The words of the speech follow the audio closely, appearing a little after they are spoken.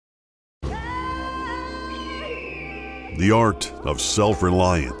The art of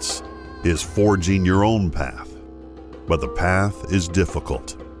self-reliance is forging your own path, but the path is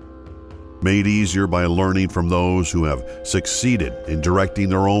difficult. Made easier by learning from those who have succeeded in directing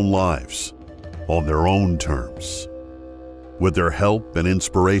their own lives on their own terms. With their help and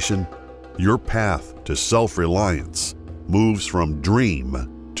inspiration, your path to self-reliance moves from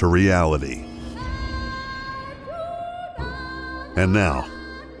dream to reality. And now,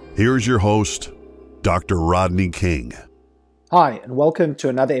 here's your host, Dr. Rodney King. Hi, and welcome to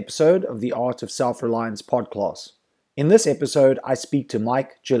another episode of the Art of Self-Reliance podcast. In this episode, I speak to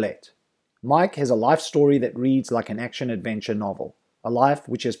Mike Gillette. Mike has a life story that reads like an action-adventure novel, a life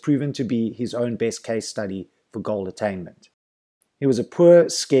which has proven to be his own best case study for goal attainment. He was a poor,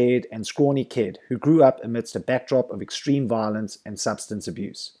 scared, and scrawny kid who grew up amidst a backdrop of extreme violence and substance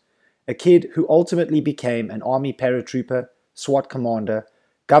abuse. A kid who ultimately became an Army paratrooper, SWAT commander,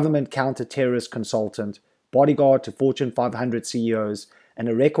 government counter-terrorist consultant, bodyguard to Fortune 500 CEOs, and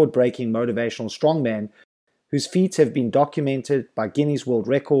a record-breaking motivational strongman whose feats have been documented by Guinness World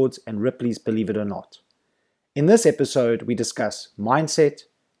Records and Ripley's Believe It or Not. In this episode, we discuss mindset,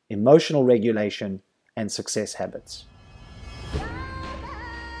 emotional regulation, and success habits.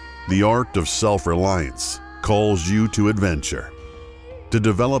 The art of self-reliance calls you to adventure, to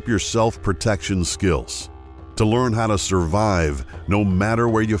develop your self-protection skills, to learn how to survive no matter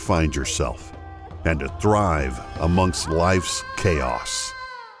where you find yourself, and to thrive amongst life's chaos.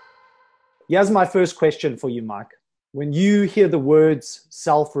 Here's my first question for you, Mike. When you hear the words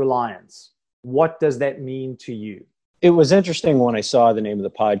self-reliance, what does that mean to you? It was interesting when I saw the name of the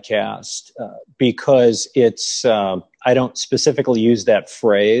podcast because it's, I don't specifically use that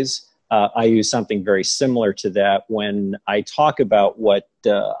phrase. I use something very similar to that when I talk about what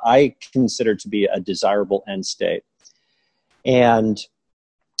I consider to be a desirable end state. And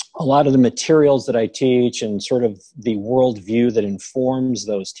a lot of the materials that I teach and sort of the worldview that informs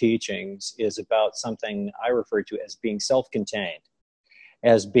those teachings is about something I refer to as being self-contained,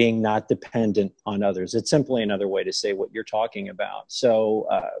 as being not dependent on others. It's simply another way to say what you're talking about. So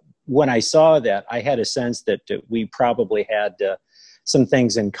when I saw that, I had a sense that we probably had some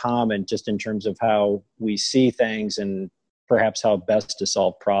things in common just in terms of how we see things and perhaps how best to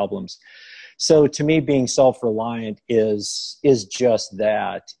solve problems. So to me, being self-reliant is just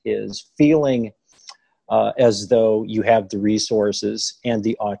that, is feeling as though you have the resources and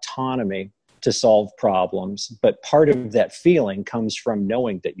the autonomy to solve problems. But part of that feeling comes from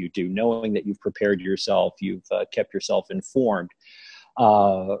knowing that you do, knowing that you've prepared yourself, you've kept yourself informed,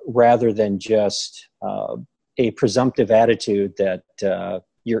 rather than just a presumptive attitude that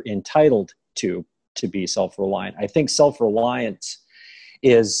you're entitled to be self-reliant. I think self-reliance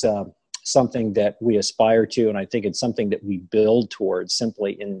is something that we aspire to, and I think it's something that we build towards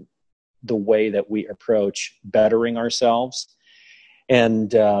simply in the way that we approach bettering ourselves.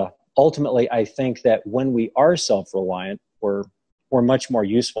 And ultimately, I think that when we are self-reliant, we're much more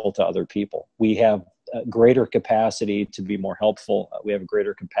useful to other people. We have a greater capacity to be more helpful. We have a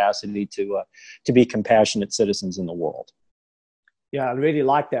greater capacity to be compassionate citizens in the world. Yeah, I really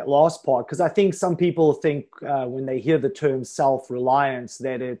like that last part because I think some people think when they hear the term self-reliance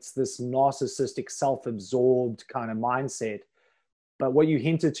that it's this narcissistic, self-absorbed kind of mindset. But what you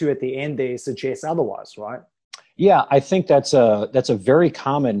hinted to at the end there suggests otherwise, right? Yeah, I think that's a very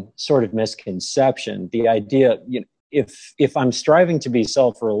common sort of misconception. The idea, if I'm striving to be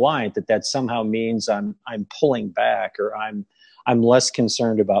self-reliant, that somehow means I'm pulling back or I'm less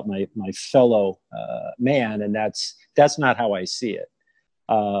concerned about my fellow man, and that's not how I see it.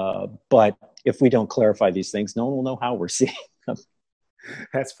 But if we don't clarify these things, no one will know how we're seeing them.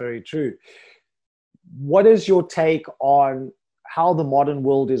 That's very true. What is your take on how the modern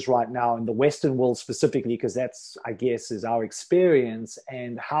world is right now, and the Western world specifically, because that's, I guess, is our experience,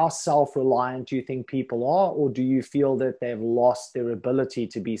 and how self-reliant do you think people are, or do you feel that they've lost their ability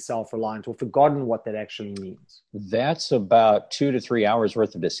to be self-reliant or forgotten what that actually means? That's about 2 to 3 hours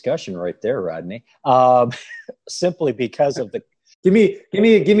worth of discussion right there, Rodney. Simply because of the give me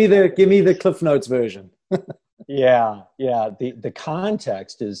the Cliff Notes version. Yeah. The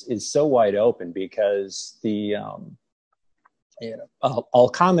context is so wide open because I'll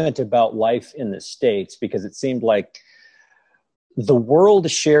comment about life in the States because it seemed like the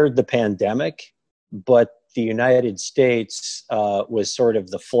world shared the pandemic, but the United States was sort of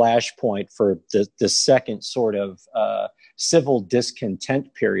the flashpoint for the second sort of civil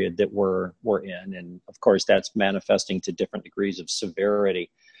discontent period that we're in. And of course, that's manifesting to different degrees of severity,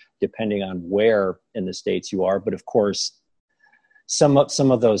 depending on where in the States you are. But of course, some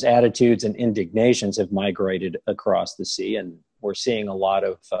of those attitudes and indignations have migrated across the sea, and we're seeing a lot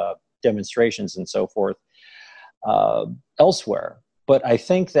of demonstrations and so forth. elsewhere. But I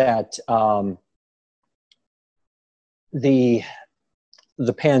think that the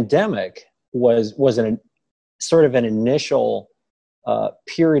pandemic was sort of an initial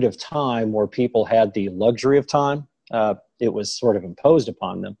period of time where people had the luxury of time. It was sort of imposed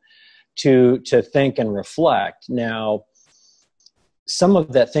upon them to think and reflect. Now, some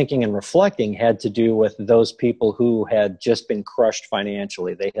of that thinking and reflecting had to do with those people who had just been crushed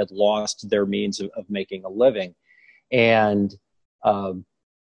financially. They had lost their means of making a living. And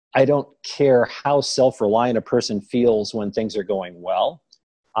I don't care how self-reliant a person feels when things are going well.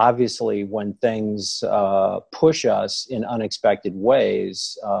 Obviously, when things push us in unexpected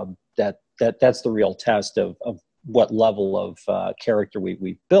ways, that's the real test of what level of character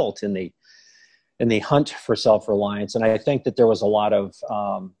we've built in the hunt for self-reliance. And I think that there was a lot of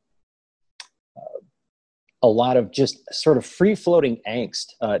just sort of free-floating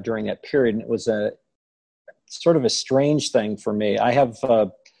angst during that period. And it was a sort of a strange thing for me. I have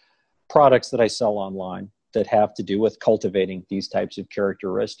products that I sell online that have to do with cultivating these types of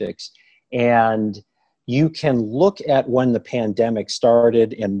characteristics. And you can look at when the pandemic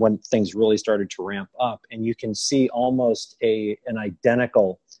started and when things really started to ramp up, and you can see almost an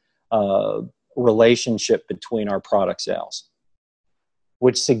identical relationship between our product sales,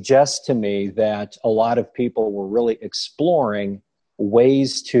 which suggests to me that a lot of people were really exploring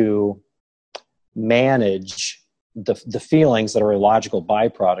ways to manage the feelings that are a logical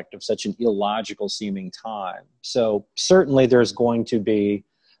byproduct of such an illogical seeming time. So certainly there's going to be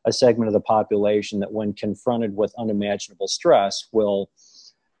a segment of the population that, when confronted with unimaginable stress, will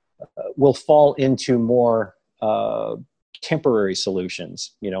fall into more temporary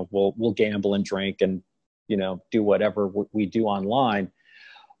solutions. We'll gamble and drink and do whatever we do online.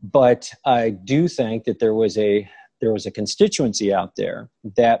 But I do think that there was a constituency out there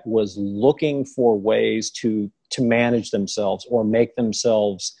that was looking for ways to manage themselves or make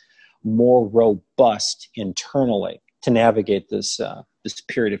themselves more robust internally to navigate this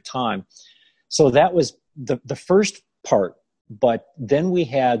period of time. So that was the first part. But then we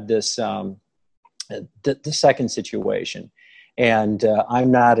had this the second situation. And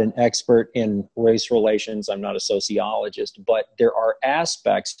I'm not an expert in race relations. I'm not a sociologist, but there are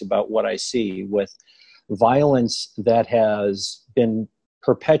aspects about what I see with violence that has been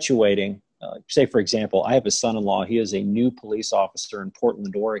perpetuating. Say, for example, I have a son-in-law. He is a new police officer in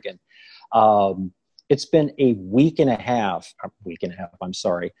Portland, Oregon. It's been a month and a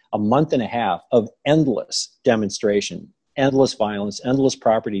half of endless demonstration, endless violence, endless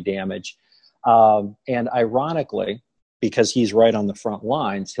property damage. And ironically, because he's right on the front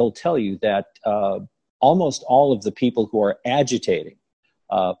lines, he'll tell you that almost all of the people who are agitating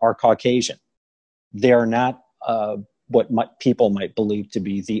are Caucasian. They are not what people might believe to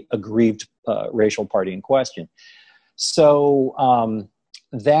be the aggrieved racial party in question. So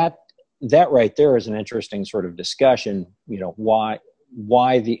that right there is an interesting sort of discussion.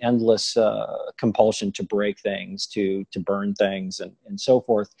 Why the endless compulsion to break things, to burn things, and so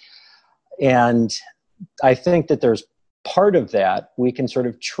forth. And I think that there's part of that we can sort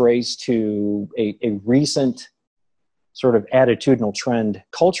of trace to a recent sort of attitudinal trend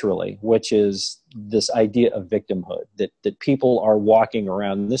culturally, which is this idea of victimhood, that people are walking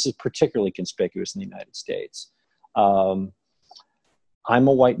around, and this is particularly conspicuous in the United States. I'm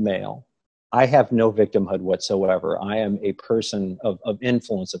a white male. I have no victimhood whatsoever. I am a person of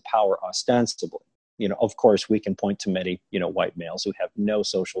influence, of power, ostensibly. Of course, we can point to many, white males who have no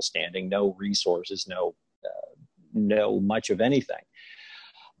social standing, no resources, no much of anything.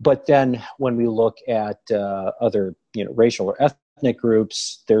 But then when we look at other, racial or ethnic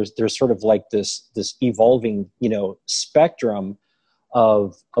groups, there's sort of like this evolving, spectrum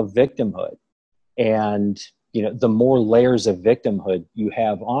of victimhood. And, the more layers of victimhood you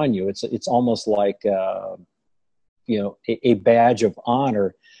have on you, it's almost like, a badge of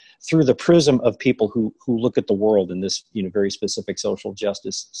honor through the prism of people who look at the world in this, very specific social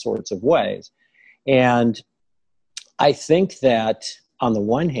justice sorts of ways. And I think that on the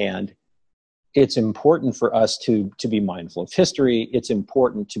one hand, it's important for us to be mindful of history. It's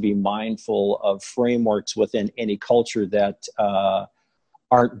important to be mindful of frameworks within any culture that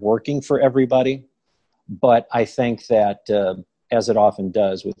aren't working for everybody. But I think that, as it often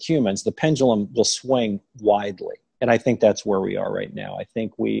does with humans, the pendulum will swing widely. And I think that's where we are right now. I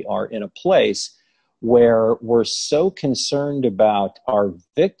think we are in a place where we're so concerned about our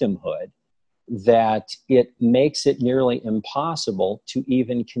victimhood that it makes it nearly impossible to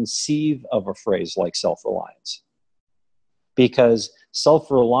even conceive of a phrase like self-reliance. Because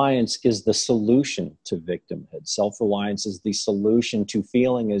self-reliance is the solution to victimhood. Self-reliance is the solution to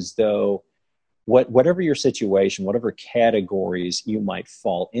feeling as though whatever your situation, whatever categories you might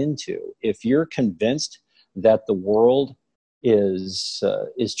fall into, if you're convinced that the world is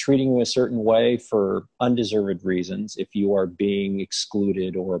treating you a certain way for undeserved reasons, if you are being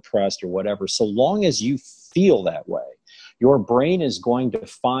excluded or oppressed or whatever, so long as you feel that way, your brain is going to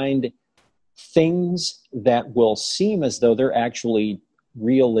find things that will seem as though they're actually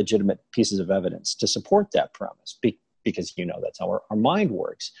real, legitimate pieces of evidence to support that premise, because that's how our mind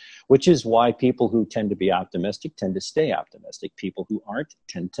works, which is why people who tend to be optimistic tend to stay optimistic. People who aren't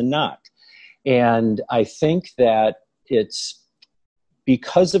tend to not. And I think that it's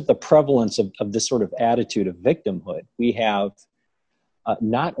because of the prevalence of this sort of attitude of victimhood, we have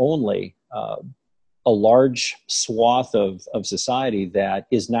not only a large swath of society that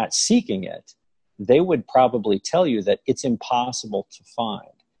is not seeking it. They would probably tell you that it's impossible to find.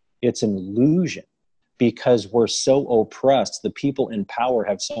 It's an illusion because we're so oppressed. The people in power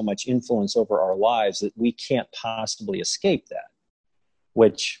have so much influence over our lives that we can't possibly escape that,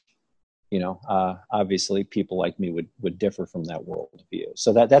 which, obviously people like me would differ from that worldview.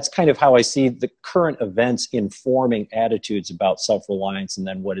 So that's kind of how I see the current events informing attitudes about self-reliance, and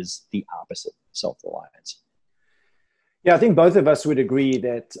then what is the opposite of self-reliance. Yeah, I think both of us would agree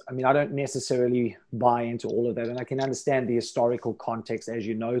that, I don't necessarily buy into all of that, and I can understand the historical context, as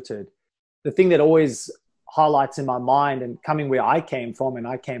you noted. The thing that always highlights in my mind, and coming where I came from, and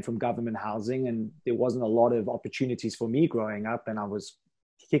I came from government housing, and there wasn't a lot of opportunities for me growing up, and I was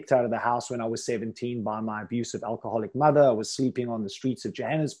kicked out of the house when I was 17 by my abusive alcoholic mother. I was sleeping on the streets of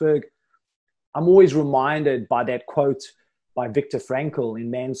Johannesburg. I'm always reminded by that quote by Viktor Frankl in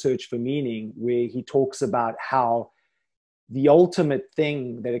Man's Search for Meaning, where he talks about how the ultimate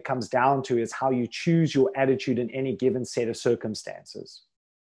thing that it comes down to is how you choose your attitude in any given set of circumstances.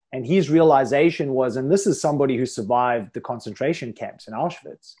 And his realization was, and this is somebody who survived the concentration camps in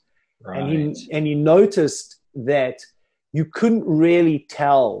Auschwitz, right. and he noticed that you couldn't really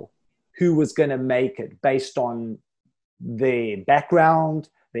tell who was going to make it based on their background,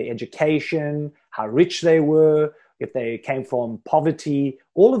 their education, how rich they were, if they came from poverty.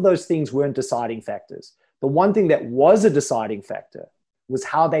 All of those things weren't deciding factors. The one thing that was a deciding factor was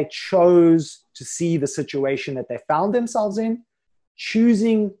how they chose to see the situation that they found themselves in,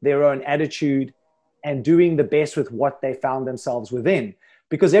 choosing their own attitude and doing the best with what they found themselves within.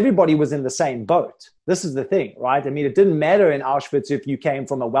 Because everybody was in the same boat. This is the thing, right? It didn't matter in Auschwitz if you came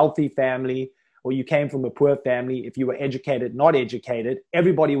from a wealthy family or you came from a poor family, if you were educated, not educated,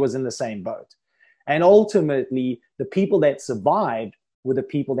 everybody was in the same boat. And ultimately, the people that survived were the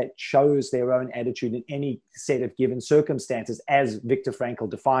people that chose their own attitude in any set of given circumstances, as Viktor Frankl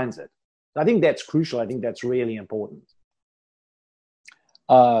defines it. I think that's crucial. I think that's really important.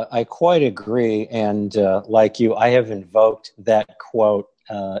 I quite agree. And like you, I have invoked that quote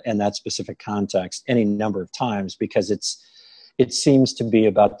in that specific context any number of times, because it seems to be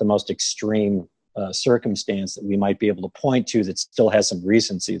about the most extreme circumstance that we might be able to point to that still has some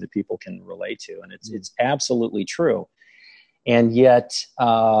recency that people can relate to. And it's absolutely true. And yet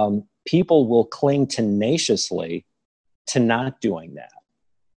people will cling tenaciously to not doing that,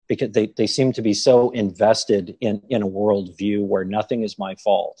 because they seem to be so invested in a worldview where nothing is my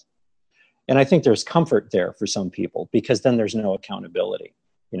fault. And I think there's comfort there for some people, because then there's no accountability.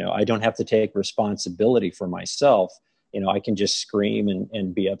 I don't have to take responsibility for myself. I can just scream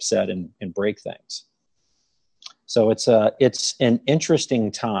and be upset and break things. So it's an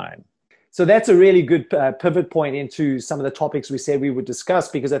interesting time. So that's a really good pivot point into some of the topics we said we would discuss,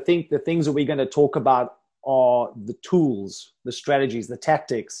 because I think the things that we're going to talk about are the tools, the strategies, the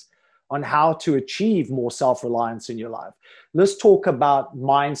tactics on how to achieve more self-reliance in your life. Let's talk about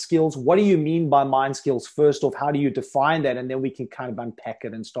mind skills. What do you mean by mind skills? First off, how do you define that? And then we can kind of unpack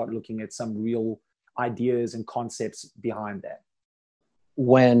it and start looking at some real ideas and concepts behind that.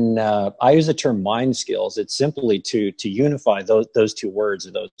 When I use the term mind skills, it's simply to unify those two words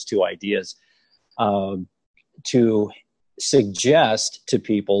or those two ideas, to suggest to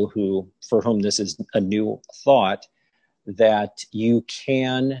people for whom this is a new thought, that you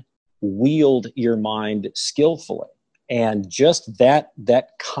can wield your mind skillfully. And just that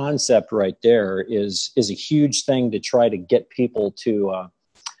concept right there is a huge thing to try to get people to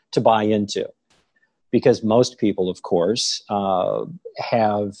buy into. Because most people, of course,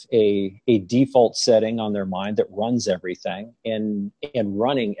 have a default setting on their mind that runs everything, and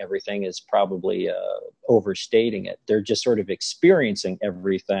running everything is probably overstating it. They're just sort of experiencing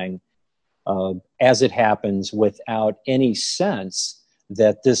everything as it happens, without any sense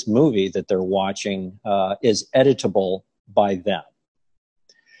that this movie that they're watching is editable by them.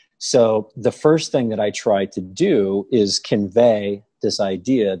 So the first thing that I try to do is convey this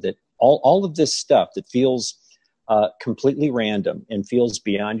idea that all of this stuff that feels completely random and feels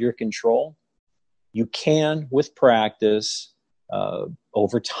beyond your control, you can, with practice,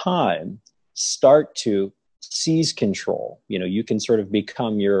 over time, start to seize control. You can sort of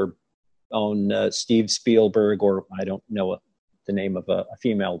become your own Steve Spielberg, or I don't know the name of a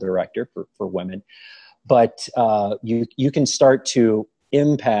female director for women, but you can start to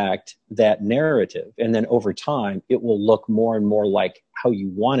impact that narrative. And then over time, it will look more and more like how you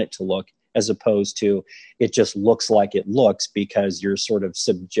want it to look, as opposed to it just looks like it looks because you're sort of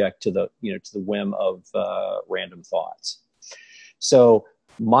subject to the whim of random thoughts. So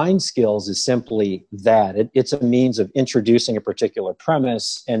mind skills is simply that. It's a means of introducing a particular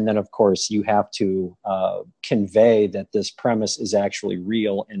premise. And then, of course, you have to convey that this premise is actually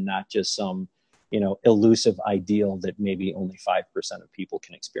real and not just some elusive ideal that maybe only 5% of people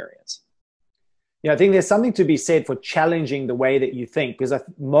can experience. Yeah, I think there's something to be said for challenging the way that you think, because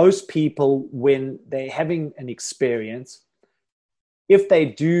most people, when they're having an experience, if they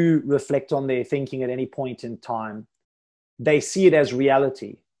do reflect on their thinking at any point in time, they see it as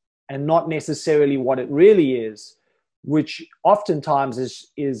reality and not necessarily what it really is, which oftentimes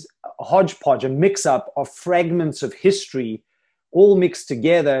is a hodgepodge, a mix-up of fragments of history all mixed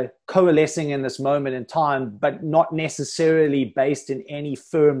together, coalescing in this moment in time, but not necessarily based in any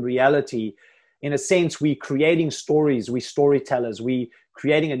firm reality. In a sense, we're creating stories, we're storytellers, we're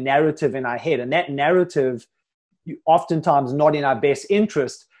creating a narrative in our head. And that narrative, oftentimes not in our best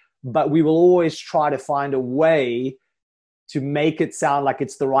interest, but we will always try to find a way to make it sound like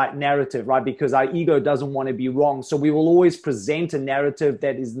it's the right narrative, right? Because our ego doesn't want to be wrong. So we will always present a narrative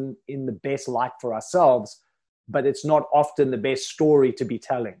that is in the best light for ourselves, but it's not often the best story to be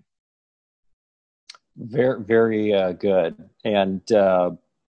telling. Very, very good. And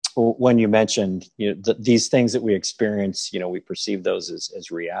when you mentioned, these things that we experience, we perceive those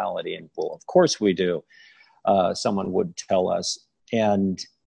as reality. And well, of course we do. Someone would tell us. And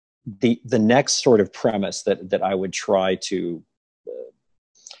the next sort of premise that I would try to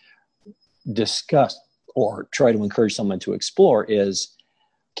discuss or try to encourage someone to explore is,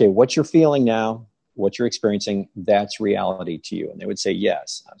 okay, what you're feeling now, what you're experiencing, that's reality to you. And they would say,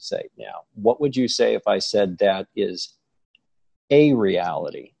 yes. I'd say, now, what would you say if I said that is a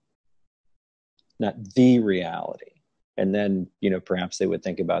reality, not the reality? And then, perhaps they would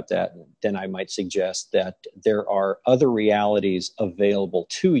think about that. And then I might suggest that there are other realities available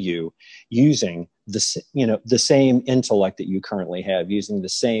to you using the same intellect that you currently have, using the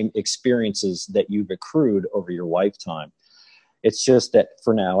same experiences that you've accrued over your lifetime. It's just that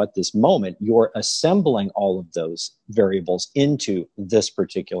for now, at this moment, you're assembling all of those variables into this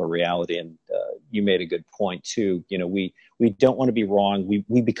particular reality. And you made a good point too. We don't want to be wrong.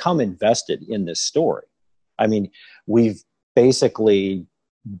 We become invested in this story. I mean, we've basically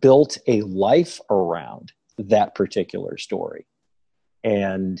built a life around that particular story.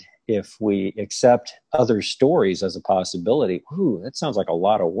 And if we accept other stories as a possibility, that sounds like a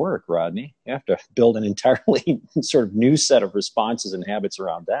lot of work, Rodney. You have to build an entirely sort of new set of responses and habits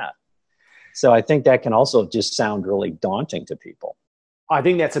around that. So I think that can also just sound really daunting to people. I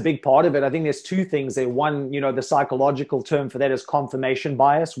think that's a big part of it. I think there's two things there. One, the psychological term for that is confirmation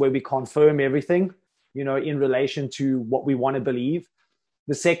bias, where we confirm everything, in relation to what we want to believe.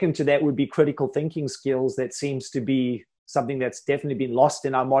 The second to that would be critical thinking skills. That seems to be something that's definitely been lost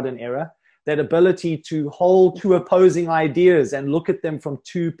in our modern era. That ability to hold two opposing ideas and look at them from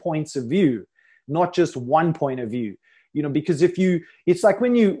 2 points of view, not just one point of view. Because it's like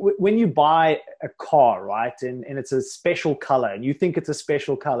when you buy a car, right? And it's a special color and you think it's a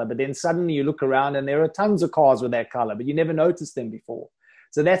special color, but then suddenly you look around and there are tons of cars with that color, but you never noticed them before.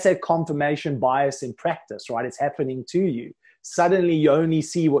 So that's that confirmation bias in practice, right? It's happening to you. Suddenly you only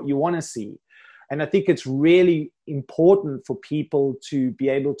see what you want to see. And I think it's really important for people to be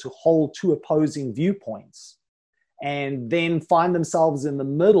able to hold two opposing viewpoints and then find themselves in the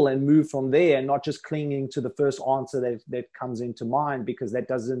middle and move from there, and not just clinging to the first answer that comes into mind, because that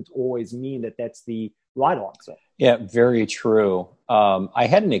doesn't always mean that that's the right answer. Yeah, very true. I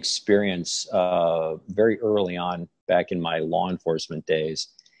had an experience very early on back in my law enforcement days,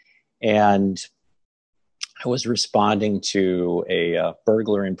 and I was responding to a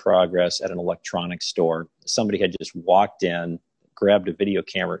burglary in progress at an electronics store. Somebody had just walked in, grabbed a video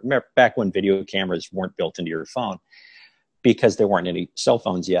camera. Remember back when video cameras weren't built into your phone because there weren't any cell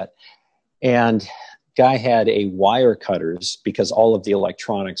phones yet. And guy had a wire cutters, because all of the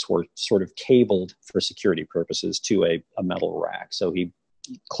electronics were sort of cabled for security purposes to a metal rack. So he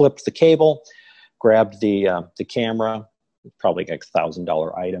clipped the cable, grabbed the camera, probably like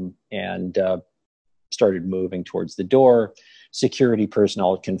 $1,000 item, and started moving towards the door, security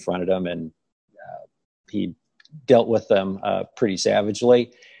personnel confronted him, and he dealt with them pretty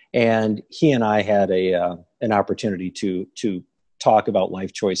savagely. And he and I had an opportunity to talk about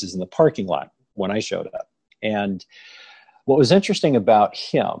life choices in the parking lot when I showed up. And what was interesting about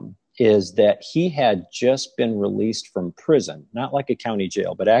him is that he had just been released from prison, not like a county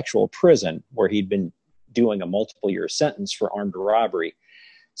jail, but actual prison, where he'd been doing a multiple-year sentence for armed robbery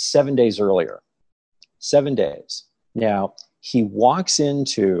 7 days earlier. 7 days. Now, he walks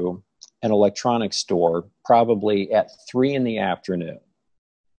into an electronics store probably at 3 p.m.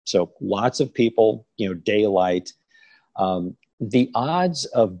 So lots of people, daylight. The odds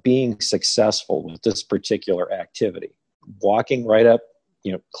of being successful with this particular activity, walking right up,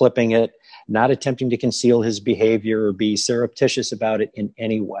 clipping it, not attempting to conceal his behavior or be surreptitious about it in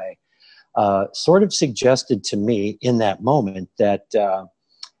any way, sort of suggested to me in that moment that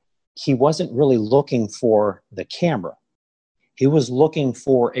he wasn't really looking for the camera. He was looking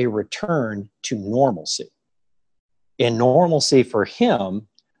for a return to normalcy. And normalcy for him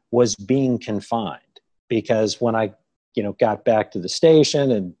was being confined, because when I, got back to the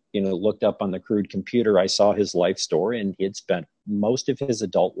station and, looked up on the crude computer, I saw his life story, and he had spent most of his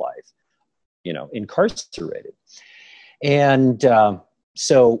adult life, incarcerated. And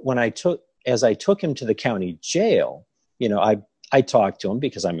so as I took him to the county jail, I talked to him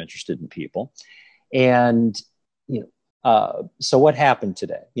because I'm interested in people. And, so what happened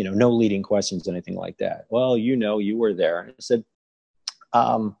today? No leading questions, anything like that. Well, you were there. And I said,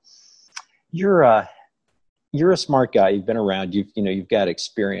 you're a smart guy. You've been around. You've got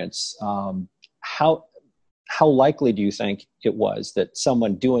experience. How likely do you think it was that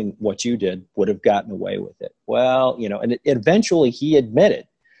someone doing what you did would have gotten away with it? Well, and eventually he admitted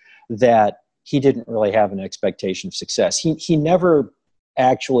that he didn't really have an expectation of success. He never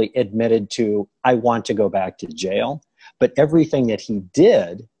actually admitted to, I want to go back to jail. But everything that he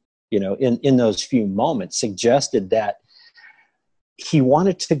did, in those few moments suggested that he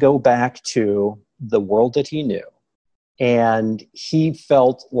wanted to go back to the world that he knew. And he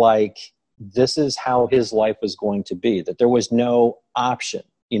felt like this is how his life was going to be, that there was no option.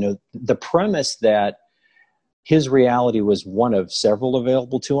 The premise that his reality was one of several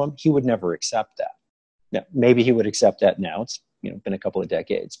available to him, he would never accept that. Now, maybe he would accept that now. It's been a couple of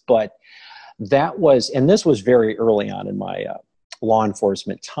decades. But this was very early on in my law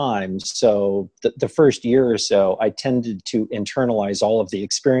enforcement time. So the first year or so, I tended to internalize all of the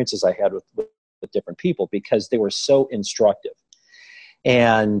experiences I had with different people because they were so instructive.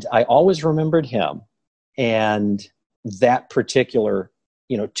 And I always remembered him and that particular,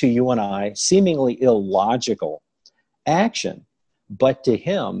 to you and I, seemingly illogical action. But to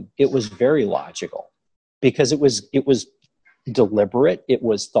him, it was very logical because it was deliberate. It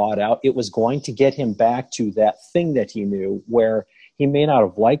was thought out. It was going to get him back to that thing that he knew, where he may not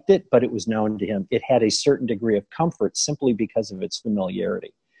have liked it, but it was known to him. It had a certain degree of comfort simply because of its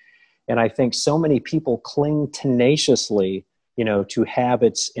familiarity. And I think so many people cling tenaciously, to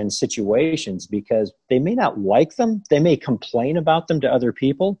habits and situations because they may not like them. They may complain about them to other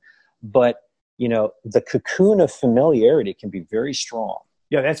people, but, the cocoon of familiarity can be very strong.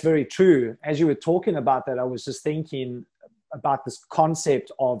 Yeah, that's very true. As you were talking about that, I was just thinking about this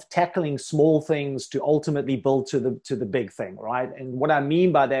concept of tackling small things to ultimately build to the big thing, right? And what I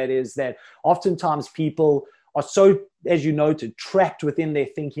mean by that is that oftentimes people are so, as you noted, trapped within their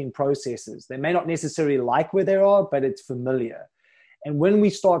thinking processes. They may not necessarily like where they are, but it's familiar. And when we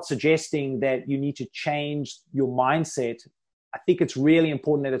start suggesting that you need to change your mindset, I think it's really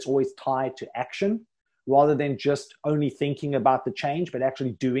important that it's always tied to action rather than just only thinking about the change, but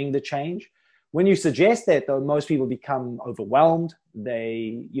actually doing the change. When you suggest that, though, most people become overwhelmed.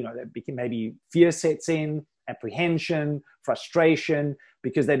 They become, maybe fear sets in, apprehension, frustration,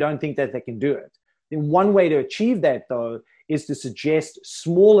 because they don't think that they can do it. Then one way to achieve that, though, is to suggest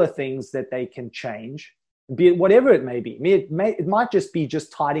smaller things that they can change, be it whatever it may be. It might just be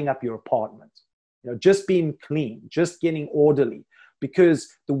just tidying up your apartment, just being clean, just getting orderly, because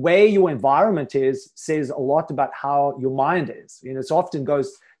the way your environment is says a lot about how your mind is. It often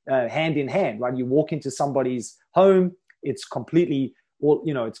goes hand in hand, right? You walk into somebody's home, it's completely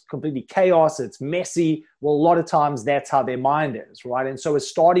chaos, it's messy. Well, a lot of times that's how their mind is, right? And so a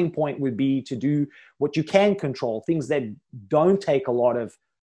starting point would be to do what you can control, things that don't take a lot of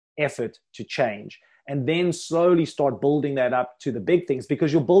effort to change, and then slowly start building that up to the big things,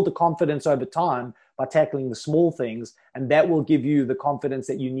 because you'll build the confidence over time by tackling the small things, and that will give you the confidence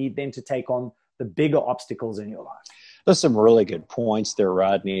that you need then to take on the bigger obstacles in your life. There's some really good points there,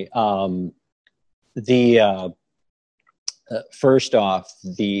 Rodney. First off,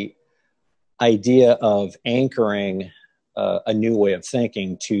 the idea of anchoring a new way of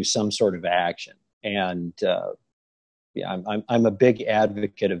thinking to some sort of action. And yeah, I'm a big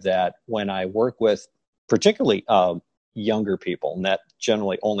advocate of that when I work with particularly younger people, and that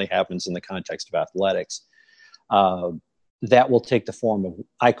generally only happens in the context of athletics. That will take the form of,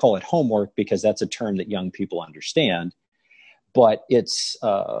 I call it homework because that's a term that young people understand, but it's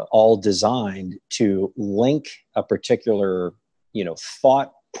all designed to link a particular,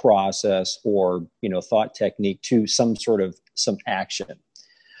 thought process or, thought technique to some action.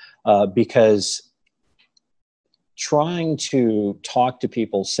 Because trying to talk to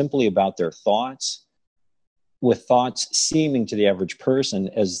people simply about their thoughts, with thoughts seeming to the average person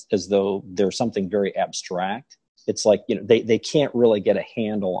as though they're something very abstract, it's like, they can't really get a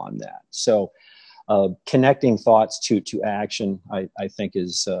handle on that. So connecting thoughts to action, I think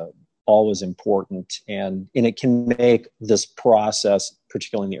is always important. And it can make this process,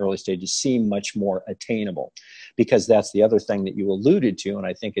 particularly in the early stages, seem much more attainable, because that's the other thing that you alluded to. And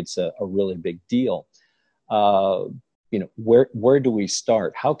I think it's a really big deal. Where do we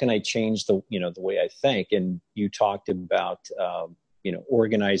start? How can I change the way I think? And you talked about,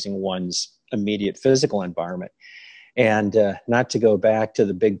 organizing one's immediate physical environment. And not to go back to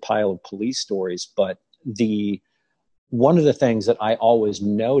the big pile of police stories, but one of the things that I always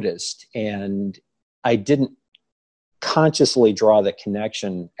noticed, and I didn't consciously draw the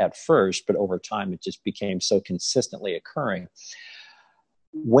connection at first, but over time it just became so consistently occurring.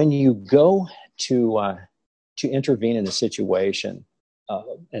 When you go to intervene in a situation,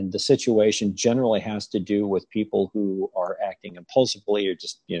 and the situation generally has to do with people who are acting impulsively or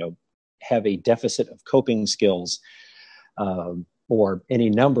just, have a deficit of coping skills, or any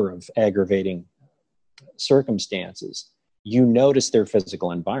number of aggravating circumstances, you notice their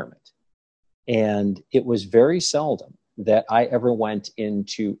physical environment. And it was very seldom that I ever went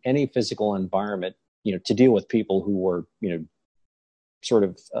into any physical environment, to deal with people who were,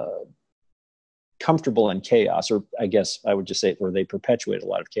 comfortable in chaos, or I guess I would just say where they perpetuate a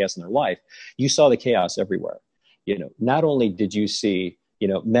lot of chaos in their life. You saw the chaos everywhere. Not only did you see,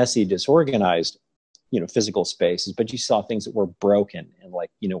 messy, disorganized, physical spaces, but you saw things that were broken and were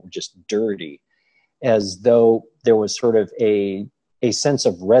just dirty, as though there was sort of a sense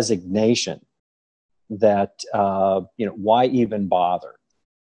of resignation that, why even bother?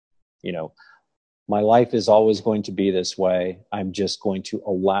 My life is always going to be this way. I'm just going to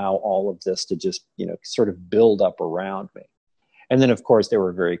allow all of this to just, sort of build up around me. And then, of course, there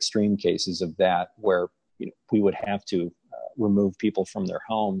were very extreme cases of that where, we would have to remove people from their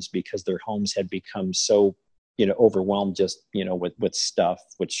homes because their homes had become so, overwhelmed just, with stuff,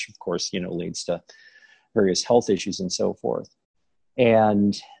 which of course, leads to various health issues and so forth.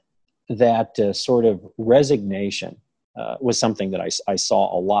 And that sort of resignation was something that I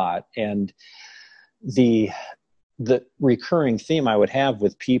saw a lot. And the recurring theme I would have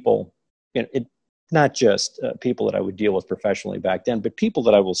with people, not just people that I would deal with professionally back then, but people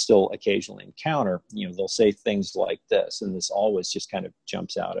that I will still occasionally encounter, they'll say things like this, and this always just kind of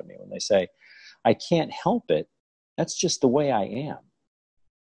jumps out at me when they say, I can't help it. That's just the way I am.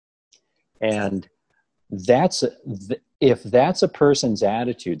 And if that's a person's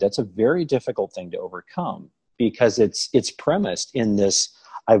attitude, that's a very difficult thing to overcome, because it's premised in this,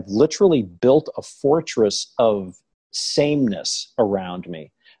 I've literally built a fortress of sameness around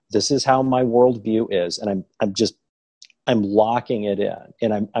me. This is how my worldview is, and I'm locking it in,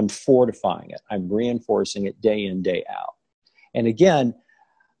 and I'm fortifying it. I'm reinforcing it day in, day out. And again,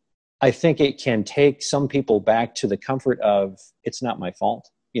 I think it can take some people back to the comfort of, it's not my fault.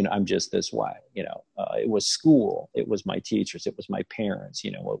 I'm just this way. It was school, it was my teachers, it was my parents.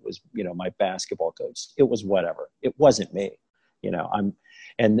 It was my basketball coach. It was whatever. It wasn't me. And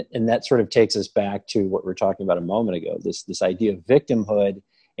that sort of takes us back to what we were talking about a moment ago. This idea of victimhood,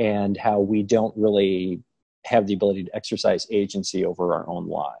 and how we don't really have the ability to exercise agency over our own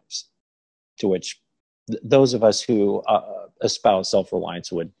lives, to which those of us who espouse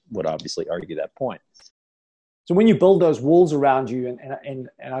self-reliance would obviously argue that point. So when you build those walls around you, and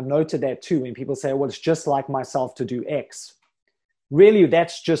I've noted that too, when people say, well, it's just like myself to do X, really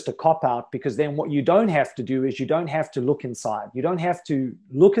that's just a cop-out, because then what you don't have to do is you don't have to look inside. You don't have to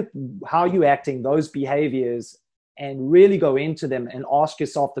look at how you're acting, those behaviors, and really go into them and ask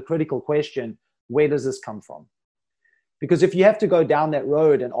yourself the critical question, where does this come from? Because if you have to go down that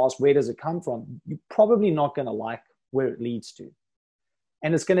road and ask, where does it come from, you're probably not going to like where it leads to.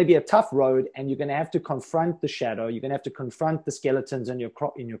 And it's going to be a tough road, and you're going to have to confront the shadow. You're going to have to confront the skeletons in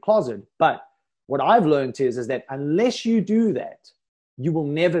your closet. But what I've learned is that unless you do that, you will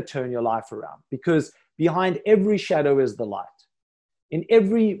never turn your life around, because behind every shadow is the light. in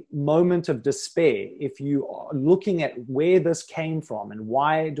every moment of despair, if you are looking at where this came from and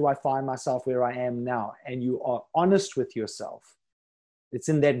why do I find myself where I am now, and you are honest with yourself, it's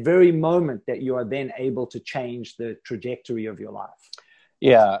in that very moment that you are then able to change the trajectory of your life.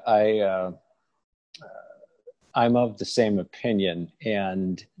 Yeah, I'm of the same opinion,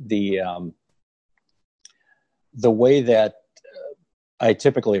 and the way that I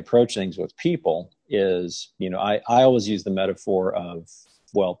typically approach things with people is, I always use the metaphor of,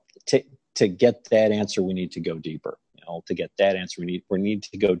 well, to get that answer, we need to go deeper. To get that answer, we need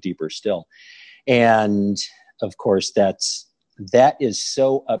to go deeper still. And of course, that is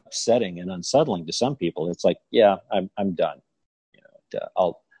so upsetting and unsettling to some people. It's like, yeah, I'm done.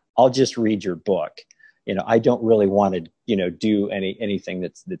 I'll just read your book. I don't really want to, do anything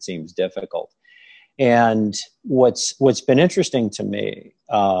that seems difficult. And what's been interesting to me,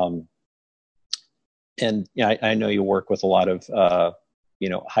 and I know you work with a lot of,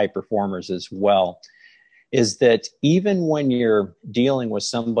 high performers as well, is that even when you're dealing with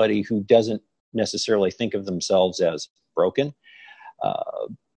somebody who doesn't necessarily think of themselves as broken,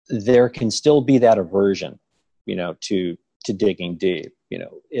 there can still be that aversion, to digging deep.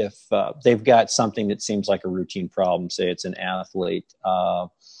 If they've got something that seems like a routine problem, say it's an athlete,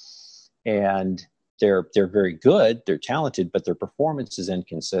 and they're very good, they're talented, but their performance is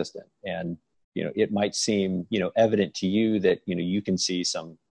inconsistent. And, it might seem, evident to you that, you can see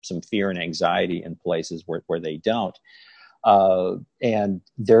some fear and anxiety in places where they don't. And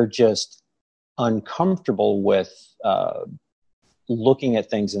they're just uncomfortable with looking at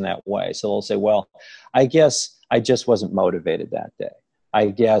things in that way. So they'll say, well, I guess I just wasn't motivated that day. I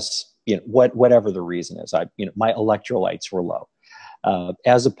guess, whatever the reason is, my electrolytes were low.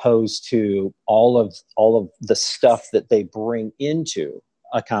 As opposed to all of the stuff that they bring into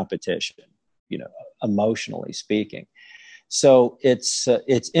a competition, emotionally speaking. So it's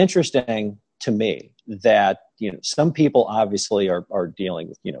interesting to me that, some people obviously are dealing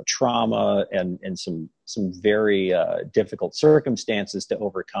with, trauma and some very difficult circumstances to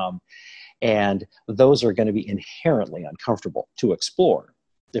overcome. And those are going to be inherently uncomfortable to explore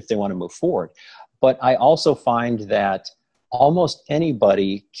if they want to move forward. But I also find that almost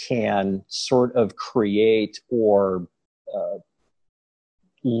anybody can sort of create or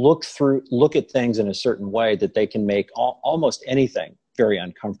look at things in a certain way that they can make almost anything very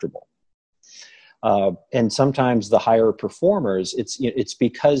uncomfortable. And sometimes the higher performers, it's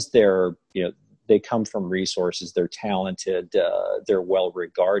because they come from resources, they're talented, they're well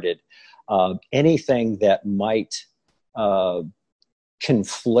regarded. Anything that might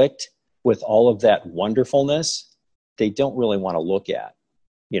conflict with all of that wonderfulness, they don't really want to look at,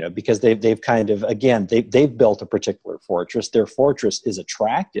 because they've kind of, again, they've built a particular fortress. Their fortress is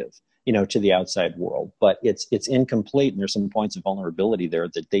attractive, to the outside world, but it's incomplete, and there's some points of vulnerability there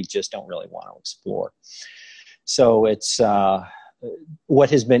that they just don't really want to explore. So it's what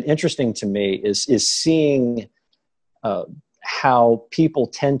has been interesting to me is seeing how people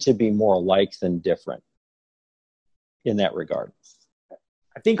tend to be more alike than different in that regard.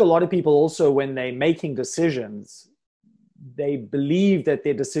 I think a lot of people also, when they're making decisions, they believe that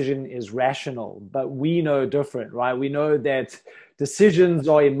their decision is rational, but we know different, right? We know that decisions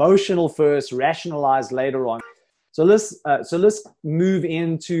are emotional first, rationalized later on. So let's move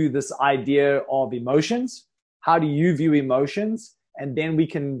into this idea of emotions. How do you view emotions? And then we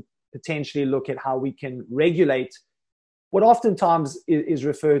can potentially look at how we can regulate what oftentimes is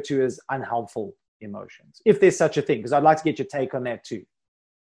referred to as unhelpful emotions, if there's such a thing, because I'd like to get your take on that too.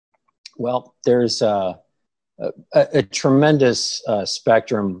 Well, there's a tremendous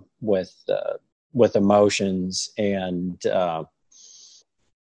spectrum with emotions, and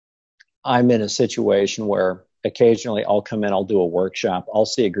I'm in a situation where occasionally I'll come in, I'll do a workshop, I'll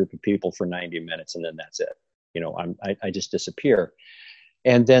see a group of people for 90 minutes, and then that's it. I just disappear.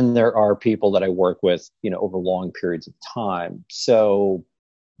 And then there are people that I work with, over long periods of time. So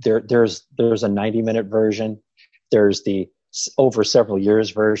there's a 90-minute version. There's the over several years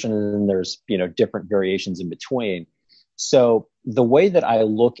version, and then there's, different variations in between. So the way that I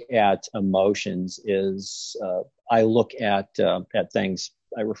look at emotions is I look at things,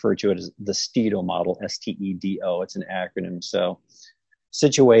 I refer to it as the STEDO model, STEDO. It's an acronym. So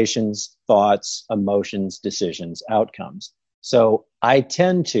situations, thoughts, emotions, decisions, outcomes. So I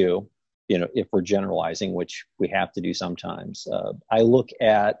tend to, if we're generalizing, which we have to do sometimes, I look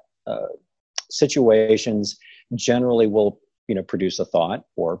at situations generally will, produce a thought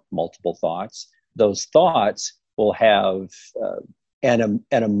or multiple thoughts. Those thoughts will have an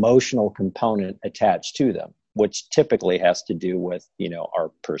emotional component attached to them, which typically has to do with,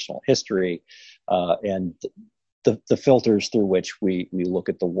 our personal history and the filters through which we look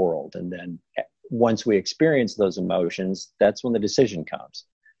at the world. And then once we experience those emotions, that's when the decision comes.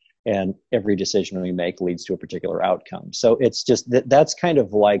 And every decision we make leads to a particular outcome. So it's just that's kind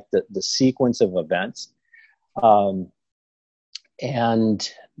of like the sequence of events. And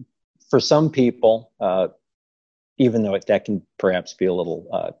for some people, even though that can perhaps be a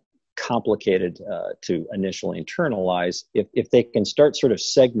little complicated to initially internalize, if they can start sort of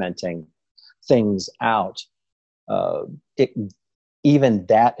segmenting things out, even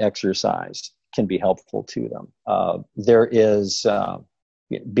that exercise can be helpful to them. There is,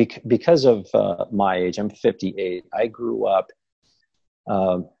 because of my age, I'm 58, I grew up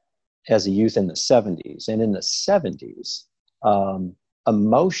as a youth in the 70s. And in the 70s,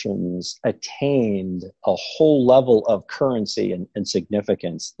 emotions attained a whole level of currency and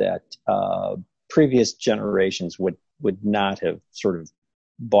significance that previous generations would not have sort of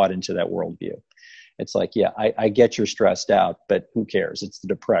bought into that worldview. It's like, yeah, I get you're stressed out, but who cares? It's the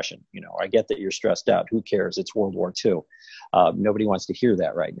Depression. I get that you're stressed out. Who cares? It's World War II. Nobody wants to hear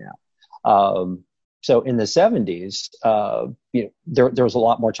that right now. So in the 70s, there was a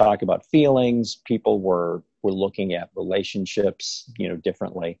lot more talk about feelings. People were looking at relationships,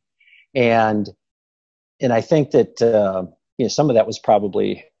 differently. And I think that, some of that was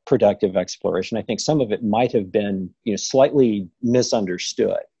probably productive exploration. I think some of it might have been, slightly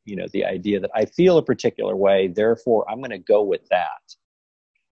misunderstood. The idea that I feel a particular way, therefore I'm going to go with that.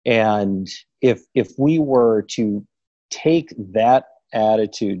 And if we were to take that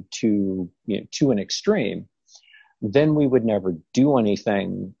attitude to an extreme, then we would never do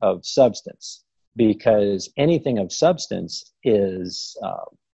anything of substance, because anything of substance is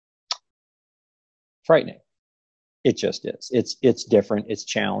frightening. It just is. It's different. It's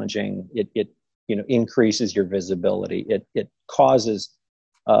challenging. It increases your visibility. It causes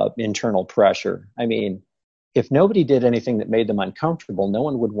internal pressure. I mean, if nobody did anything that made them uncomfortable, no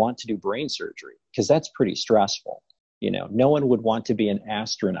one would want to do brain surgery, because that's pretty stressful. No one would want to be an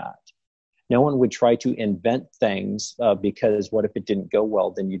astronaut. No one would try to invent things because what if it didn't go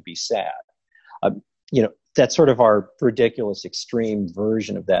well? Then you'd be sad. That's sort of our ridiculous extreme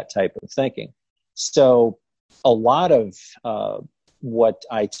version of that type of thinking. So a lot of what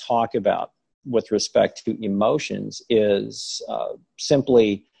I talk about with respect to emotions is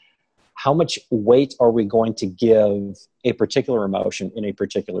simply how much weight are we going to give a particular emotion in a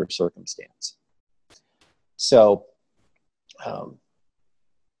particular circumstance. So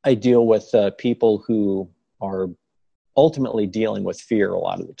I deal with people who are ultimately dealing with fear a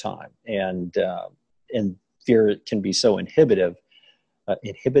lot of the time, and fear can be so inhibiting.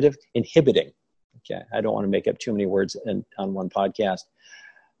 Okay, I don't want to make up too many words on one podcast.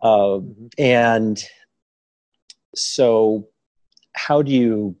 And so how do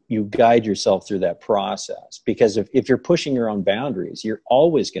you guide yourself through that process? Because if you're pushing your own boundaries, you're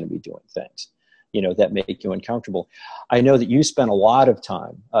always going to be doing things, that make you uncomfortable. I know that you spend a lot of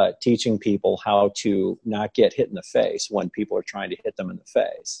time teaching people how to not get hit in the face when people are trying to hit them in the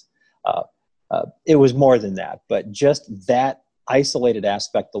face. It was more than that, but just that isolated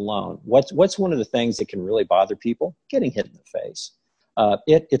aspect alone. What's one of the things that can really bother people? Getting hit in the face.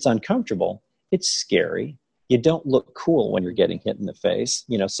 It's uncomfortable. It's scary. You don't look cool when you're getting hit in the face.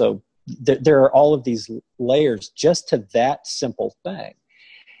 So there are all of these layers just to that simple thing.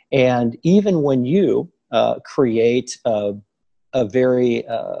 And even when you create a very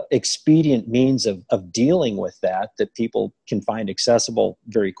expedient means of dealing with that people can find accessible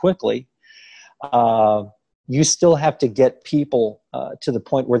very quickly, you still have to get people to the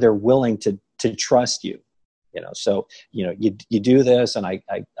point where they're willing to trust you. So you do this, and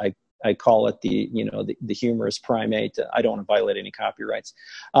I call it the humorous primate. I don't want to violate any copyrights,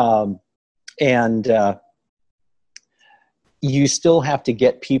 and you still have to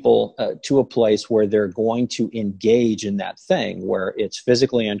get people to a place where they're going to engage in that thing, where it's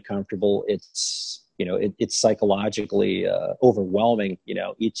physically uncomfortable. It's it's psychologically overwhelming.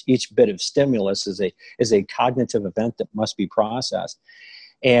 Each bit of stimulus is a cognitive event that must be processed,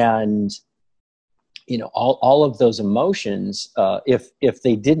 and all of those emotions, if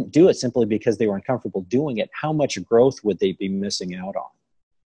they didn't do it simply because they were uncomfortable doing it, how much growth would they be missing out on?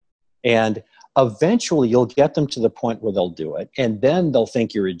 And eventually you'll get them to the point where they'll do it, and then they'll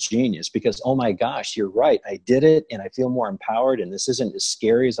think you're a genius because, oh my gosh, you're right, I did it and I feel more empowered, and this isn't as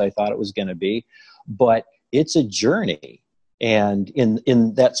scary as I thought it was going to be. But it's a journey, and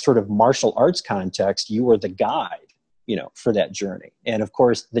in that sort of martial arts context, you were the guide for that journey. And of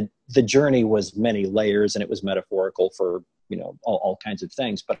course the journey was many layers, and it was metaphorical for all kinds of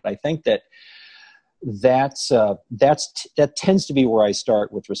things. But I think that that tends to be where I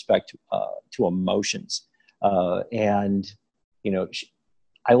start with respect to emotions. And, you know,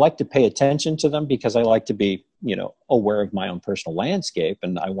 I like to pay attention to them because I like to be, you know, aware of my own personal landscape,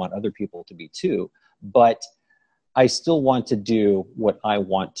 and I want other people to be too. But I still want to do what I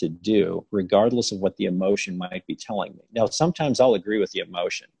want to do, regardless of what the emotion might be telling me. Now, sometimes I'll agree with the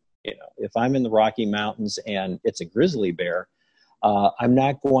emotion. You know, if I'm in the Rocky Mountains and it's a grizzly bear, I'm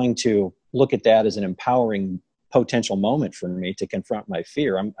not going to look at that as an empowering potential moment for me to confront my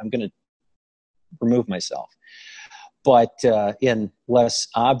fear. I'm going to remove myself. But in less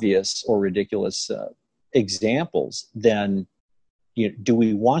obvious or ridiculous examples, then, you know, do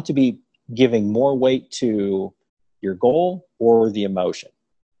we want to be giving more weight to your goal or the emotion?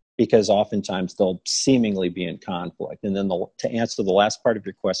 Because oftentimes they'll seemingly be in conflict. And then to answer the last part of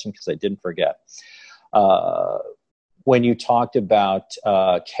your question, because I didn't forget, when you talked about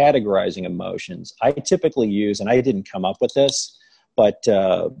categorizing emotions, I typically use, and I didn't come up with this, but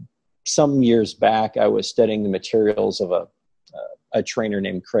some years back, I was studying the materials of a trainer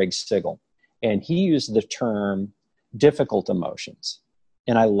named Craig Sigl, and he used the term difficult emotions.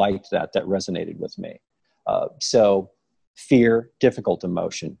 And I liked that. That resonated with me. So fear, difficult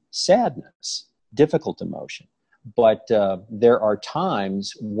emotion; sadness, difficult emotion. But there are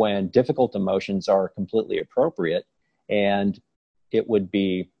times when difficult emotions are completely appropriate, and it would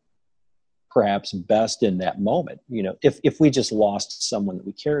be perhaps best in that moment. You know, if we just lost someone that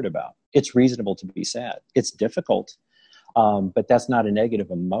we cared about, it's reasonable to be sad. It's difficult, but that's not a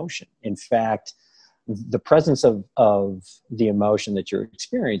negative emotion. In fact, the presence of the emotion that you're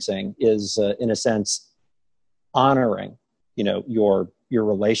experiencing is, in a sense, honoring, you know, your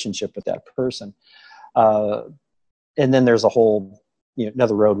relationship with that person. And then there's a whole, you know,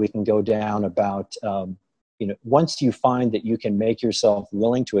 another road we can go down about, you know, once you find that you can make yourself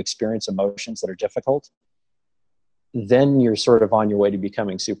willing to experience emotions that are difficult, then you're sort of on your way to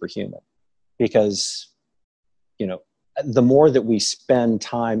becoming superhuman. Because, you know, the more that we spend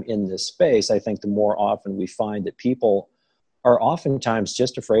time in this space, I think the more often we find that people are oftentimes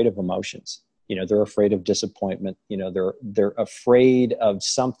just afraid of emotions. You know, they're afraid of disappointment. You know, they're afraid of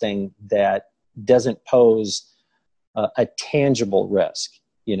something that doesn't pose a tangible risk.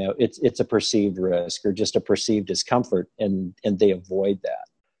 You know, it's a perceived risk or just a perceived discomfort, and they avoid that.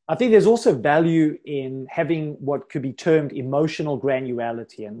 I think there's also value in having what could be termed emotional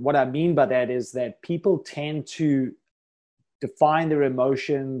granularity. And what I mean by that is that people tend to define their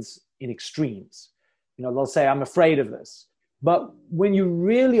emotions in extremes. You know, they'll say, I'm afraid of this. But when you're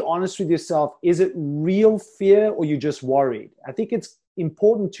really honest with yourself, is it real fear or you're just worried? I think it's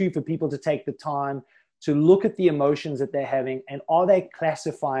important too for people to take the time to look at the emotions that they're having, and are they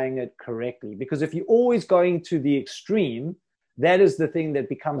classifying it correctly? Because if you're always going to the extreme, that is the thing that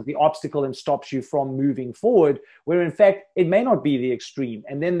becomes the obstacle and stops you from moving forward, where in fact, it may not be the extreme.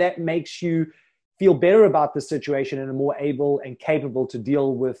 And then that makes you feel better about the situation and are more able and capable to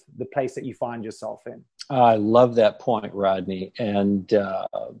deal with the place that you find yourself in. I love that point, Rodney. And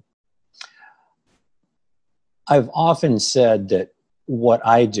I've often said that what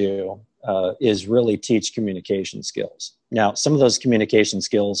I do is really teach communication skills. Now, some of those communication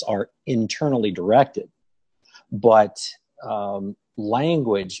skills are internally directed, but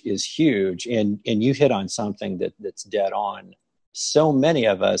language is huge. And you hit on something that's dead on. So many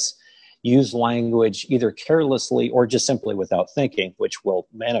of us use language either carelessly or just simply without thinking, which will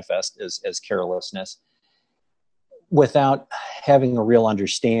manifest as carelessness, without having a real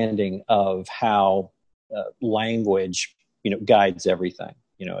understanding of how language, you know, guides everything.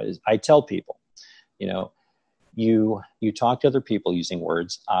 You know, as I tell people, you know, you talk to other people using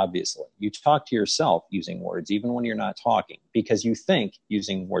words, obviously. You talk to yourself using words, even when you're not talking, because you think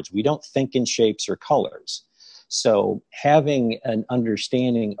using words. We don't think in shapes or colors. So having an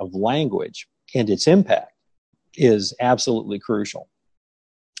understanding of language and its impact is absolutely crucial.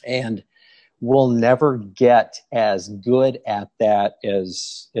 And we'll never get as good at that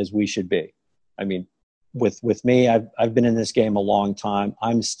as we should be. I mean, with me, I've been in this game a long time.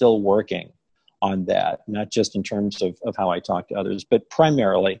 I'm still working on that, not just in terms of how I talk to others, but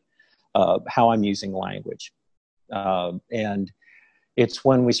primarily how I'm using language. And it's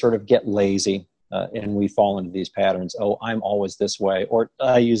when we sort of get lazy and we fall into these patterns. Oh, I'm always this way. Or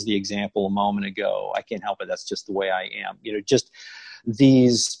I used the example a moment ago. I can't help it. That's just the way I am. You know, just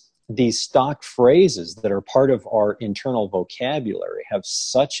these stock phrases that are part of our internal vocabulary have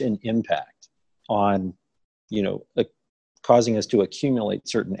such an impact on, you know, causing us to accumulate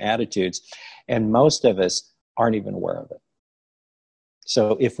certain attitudes. And most of us aren't even aware of it.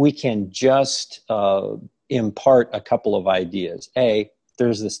 So if we can just impart a couple of ideas,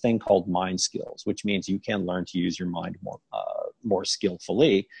 there's this thing called mind skills, which means you can learn to use your mind more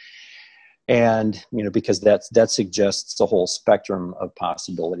skillfully. And, because that suggests a whole spectrum of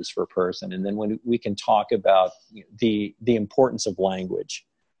possibilities for a person. And then when we can talk about the importance of language,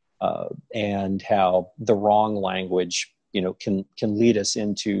 and how the wrong language, can lead us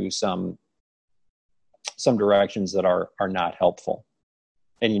into some directions that are not helpful.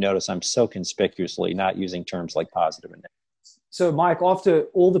 And you notice I'm so conspicuously not using terms like positive and negative. So, Mike, after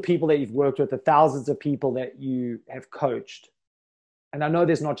all the people that you've worked with, the thousands of people that you have coached, and I know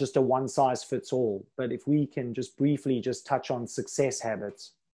there's not just a one size fits all, but if we can just briefly touch on success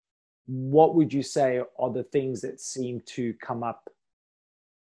habits, what would you say are the things that seem to come up,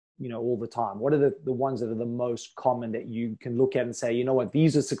 all the time? What are the ones that are the most common that you can look at and say, you know what,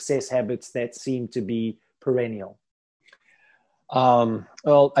 these are success habits that seem to be perennial?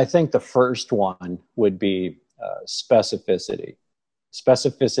 Well, I think the first one would be specificity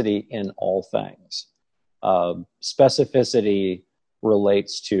in all things. Specificity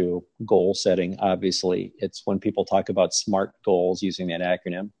relates to goal setting. Obviously, it's when people talk about SMART goals using that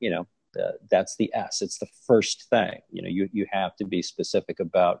acronym, that's the S. It's the first thing. You have to be specific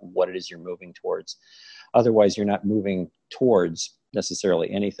about what it is you're moving towards. Otherwise, you're not moving towards necessarily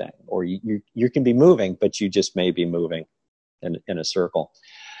anything, or you can be moving, but you just may be moving in a circle.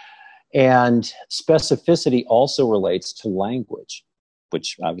 And specificity also relates to language,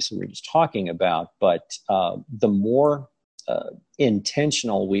 which obviously we're just talking about, but the more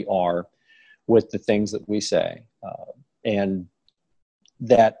intentional we are with the things that we say, and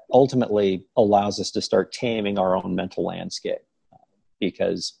that ultimately allows us to start taming our own mental landscape,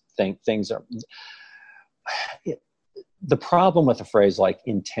 because things are... The problem with a phrase like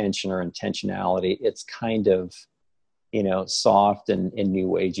intention or intentionality, it's kind of, soft and new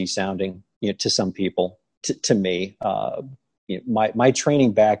agey sounding, to some people. To me, my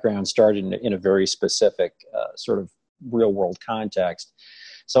training background started in a very specific sort of real world context.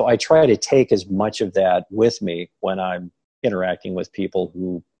 So I try to take as much of that with me when I'm interacting with people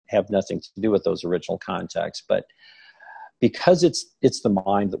who have nothing to do with those original contexts. But because it's the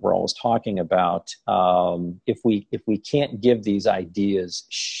mind that we're always talking about, if we can't give these ideas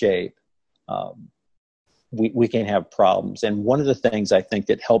shape, we can have problems. And one of the things I think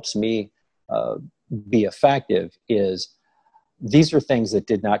that helps me be effective is these are things that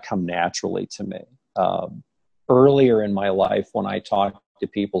did not come naturally to me. Earlier in my life, when I talked to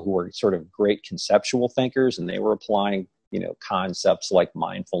people who were sort of great conceptual thinkers and they were applying, concepts like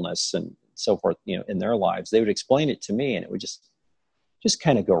mindfulness and so forth, in their lives, they would explain it to me and it would just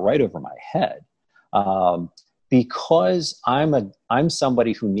kind of go right over my head. Because I'm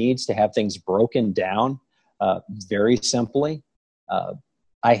somebody who needs to have things broken down very simply.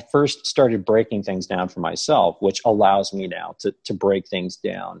 I first started breaking things down for myself, which allows me now to break things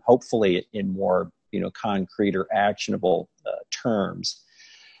down, hopefully in more, concrete or actionable terms.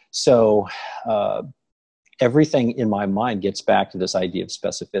 So everything in my mind gets back to this idea of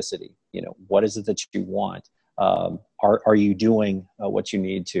specificity. What is it that you want? Are you doing what you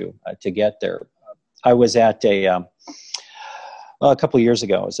need to get there? I was at a couple of years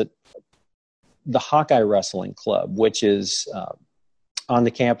ago. I was at the Hawkeye Wrestling Club, which is on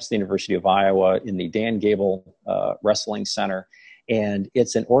the campus of the University of Iowa in the Dan Gable Wrestling Center. And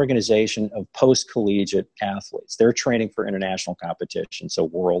it's an organization of post-collegiate athletes. They're training for international competition, so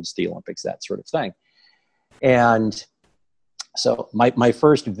Worlds, the Olympics, that sort of thing. And so my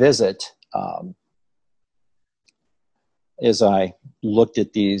first visit, as I looked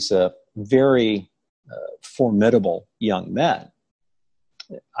at these very formidable young men,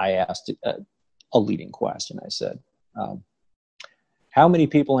 I asked a leading question. I said, how many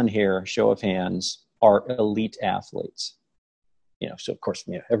people in here, show of hands, are elite athletes? So of course,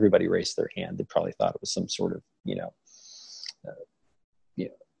 everybody raised their hand. They probably thought it was some sort of,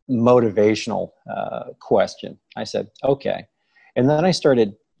 motivational question. I said, okay. And then I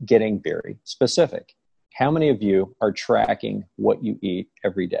started getting very specific. How many of you are tracking what you eat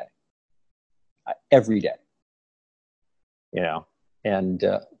every day? Every day. And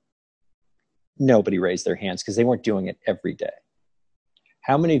nobody raised their hands because they weren't doing it every day.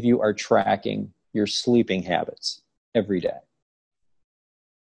 How many of you are tracking your sleeping habits every day?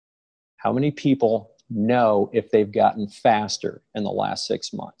 How many people know if they've gotten faster in the last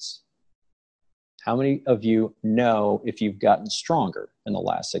 6 months? How many of you know if you've gotten stronger in the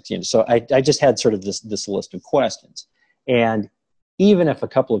last 6 years? So I just had sort of this list of questions. And even if a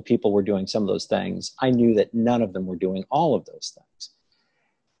couple of people were doing some of those things, I knew that none of them were doing all of those things.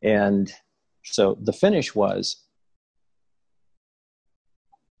 And so the finish was,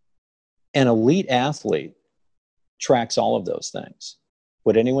 an elite athlete tracks all of those things.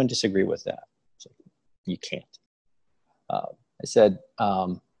 Would anyone disagree with that? So you can't. I said,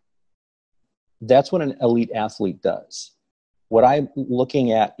 That's what an elite athlete does. What I'm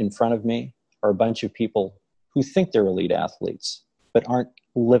looking at in front of me are a bunch of people who think they're elite athletes, but aren't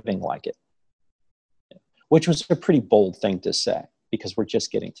living like it, which was a pretty bold thing to say because we're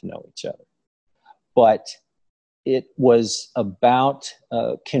just getting to know each other. But it was about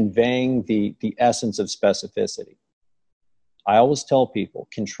conveying the essence of specificity. I always tell people,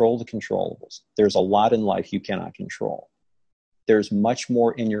 control the controllables. There's a lot in life you cannot control. There's much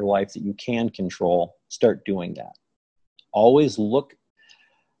more in your life that you can control. Start doing that. Always look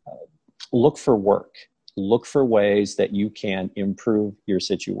for work. Look for ways that you can improve your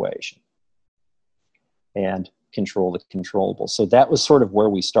situation and control the controllables. So that was sort of where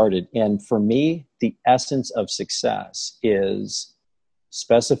we started. And for me, the essence of success is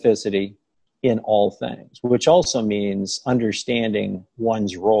specificity in all things, which also means understanding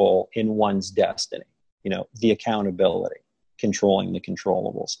one's role in one's destiny, the accountability, controlling the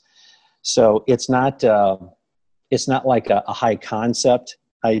controllables. So it's not like a high concept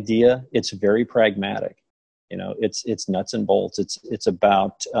idea. It's very pragmatic. It's nuts and bolts. It's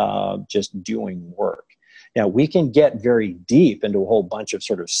about just doing work. Now, we can get very deep into a whole bunch of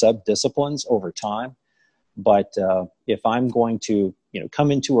sort of sub-disciplines over time, but if I'm going to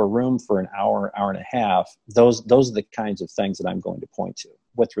come into a room for an hour and a half, those are the kinds of things that I'm going to point to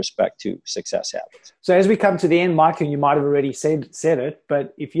with respect to success habits. So as we come to the end, Mike, and you might have already said it,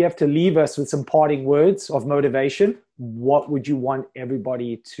 but if you have to leave us with some parting words of motivation, what would you want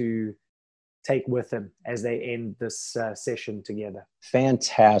everybody to take with them as they end this session together?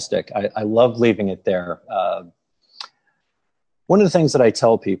 Fantastic. I love leaving it there. One of the things that I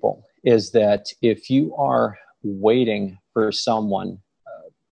tell people is that if you are waiting for someone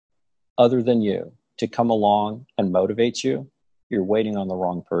other than you to come along and motivate you, you're waiting on the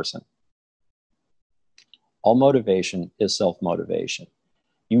wrong person. All motivation is self-motivation.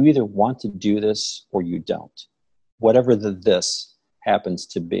 You either want to do this or you don't, whatever the this happens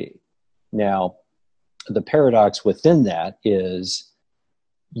to be. Now, the paradox within that is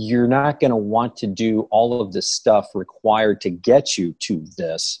you're not going to want to do all of the stuff required to get you to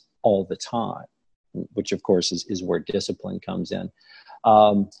this all the time, which of course is where discipline comes in.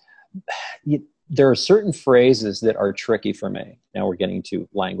 There are certain phrases that are tricky for me. Now we're getting to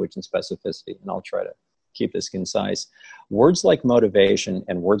language and specificity, and I'll try to keep this concise. Words like motivation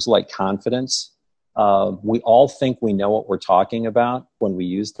and words like confidence, we all think we know what we're talking about when we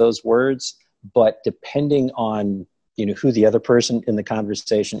use those words, but depending on who the other person in the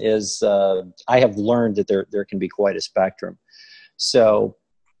conversation is, I have learned that there can be quite a spectrum. So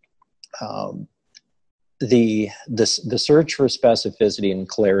the search for specificity and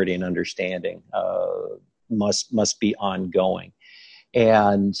clarity and understanding must be ongoing.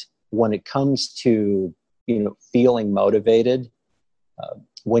 And when it comes to feeling motivated,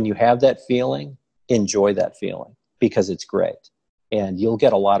 when you have that feeling, enjoy that feeling because it's great and you'll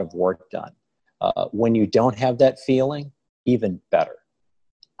get a lot of work done. When you don't have that feeling, even better.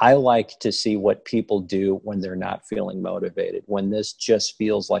 I like to see what people do when they're not feeling motivated, when this just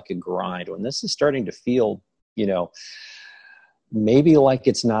feels like a grind, when this is starting to feel, maybe like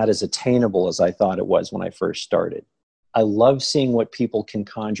it's not as attainable as I thought it was when I first started. I love seeing what people can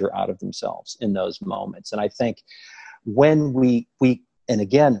conjure out of themselves in those moments. And I think when we and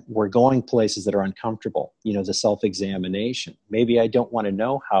again, we're going places that are uncomfortable, the self-examination. Maybe I don't want to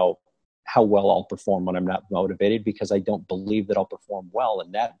know how well I'll perform when I'm not motivated because I don't believe that I'll perform well,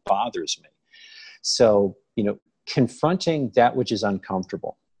 and that bothers me. So, confronting that which is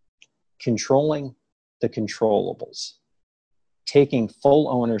uncomfortable, controlling the controllables, taking full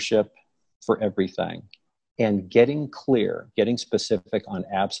ownership for everything, and getting clear, getting specific on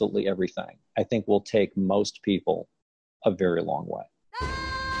absolutely everything, I think will take most people a very long way.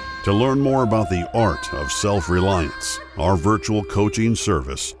 To learn more about the art of self-reliance, our virtual coaching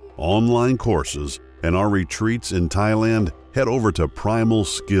service, online courses, and our retreats in Thailand, head over to Primal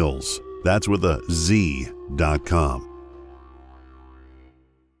Skills. That's with a Z.com.